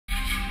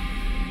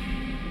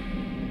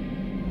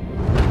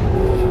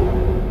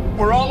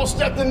almost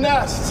stepped the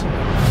nest.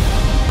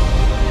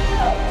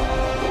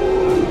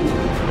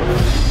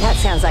 That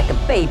sounds like a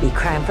baby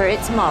crying for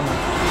its mama.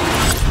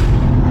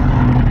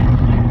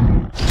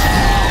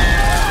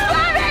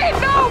 That ain't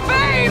no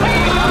baby!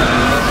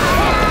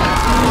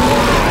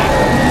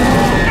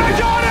 I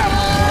got him!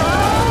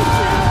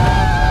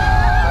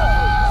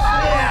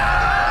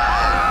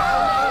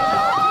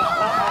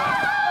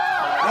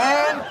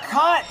 And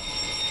cut!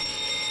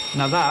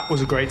 Now that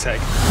was a great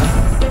take.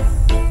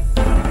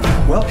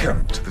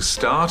 Welcome to the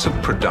start of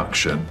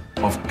production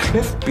of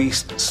Cliff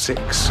Beast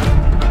 6.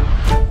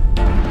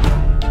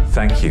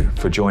 Thank you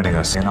for joining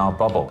us in our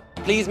bubble.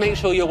 Please make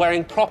sure you're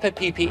wearing proper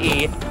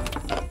PPE.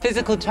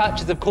 Physical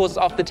touch is, of course,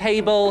 off the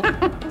table.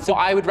 So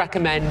I would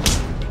recommend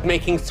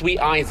making sweet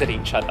eyes at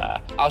each other.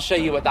 I'll show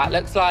you what that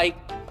looks like.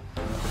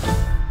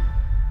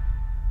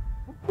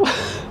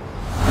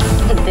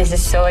 This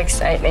is so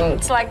exciting.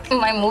 It's like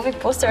my movie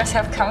posters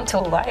have come to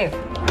life.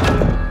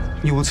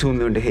 You will soon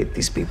learn to hate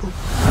these people.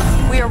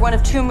 We are one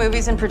of 2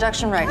 movies in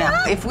production right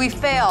now. If we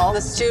fail, the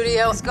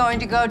studio is going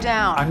to go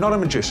down. I'm not a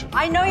magician.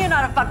 I know you're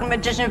not a fucking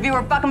magician. If you were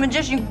a fucking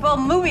magician, you could pull a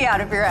movie out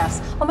of your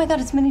ass. Oh my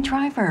God, it's Minnie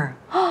Driver.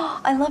 Oh,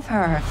 I love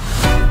her.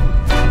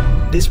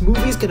 This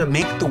movie's gonna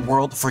make the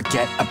world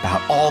forget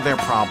about all their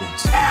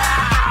problems.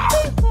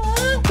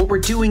 What we're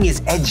doing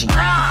is edgy.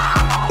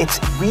 It's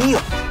real.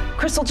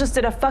 Crystal just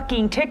did a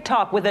fucking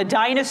TikTok with a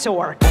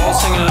dinosaur. Hey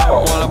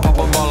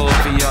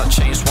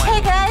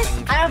guys,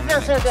 I don't feel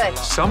so good.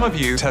 Some of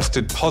you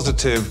tested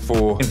positive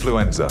for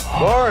influenza.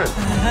 Lauren!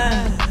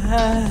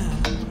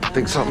 I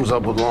think something's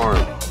up with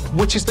Lauren.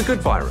 Which is the good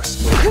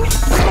virus.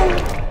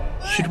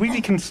 Should we be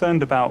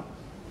concerned about,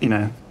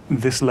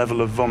 this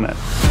level of vomit?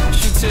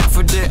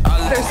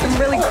 There's some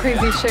really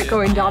crazy shit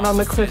going down on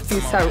the Cliff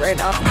Beast set right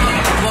now.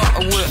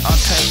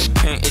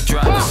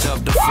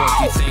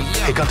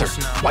 Hey, Gunther,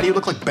 why do you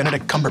look like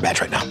Benedict Cumberbatch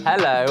right now?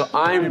 Hello,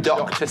 I'm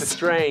Dr.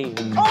 Strange.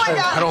 Oh my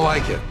God! I don't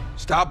like it.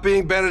 Stop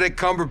being Benedict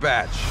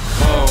Cumberbatch.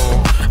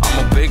 Oh,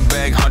 I'm a big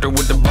bag hunter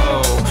with the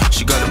bow.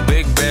 She got a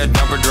big bed,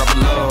 number drop it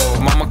low.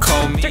 Mama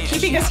called me. They're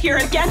keeping us here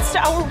against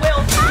our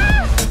will.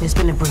 There's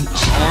been a breach.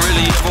 I don't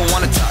really ever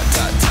want to talk.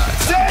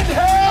 Send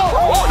help!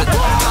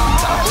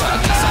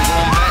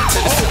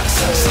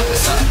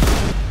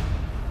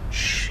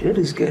 Shit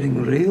is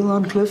getting real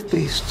on Cliff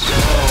Beasts.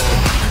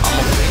 I'm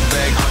a big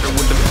bag hunter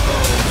with the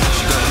bow.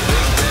 She got a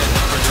big bed,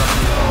 number drop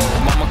it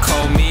low. Mama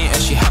called me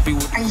and she happy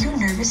with. Are you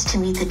nervous to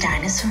meet the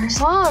dinosaurs?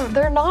 Mom,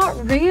 they're not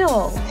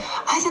real.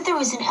 I thought there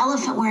was an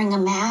elephant wearing a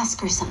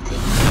mask or something.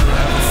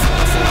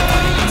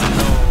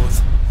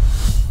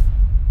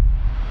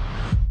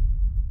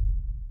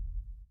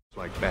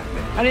 Like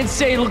Batman. I didn't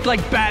say he looked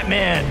like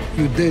Batman.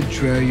 You did,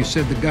 Trey. You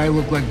said the guy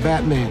looked like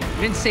Batman.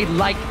 I didn't say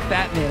like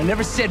Batman. I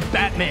never said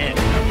Batman.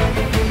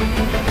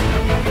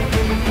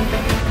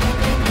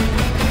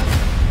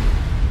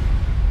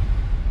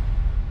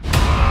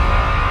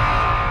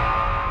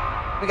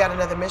 We got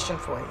another mission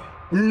for you.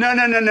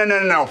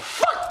 No.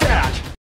 Fuck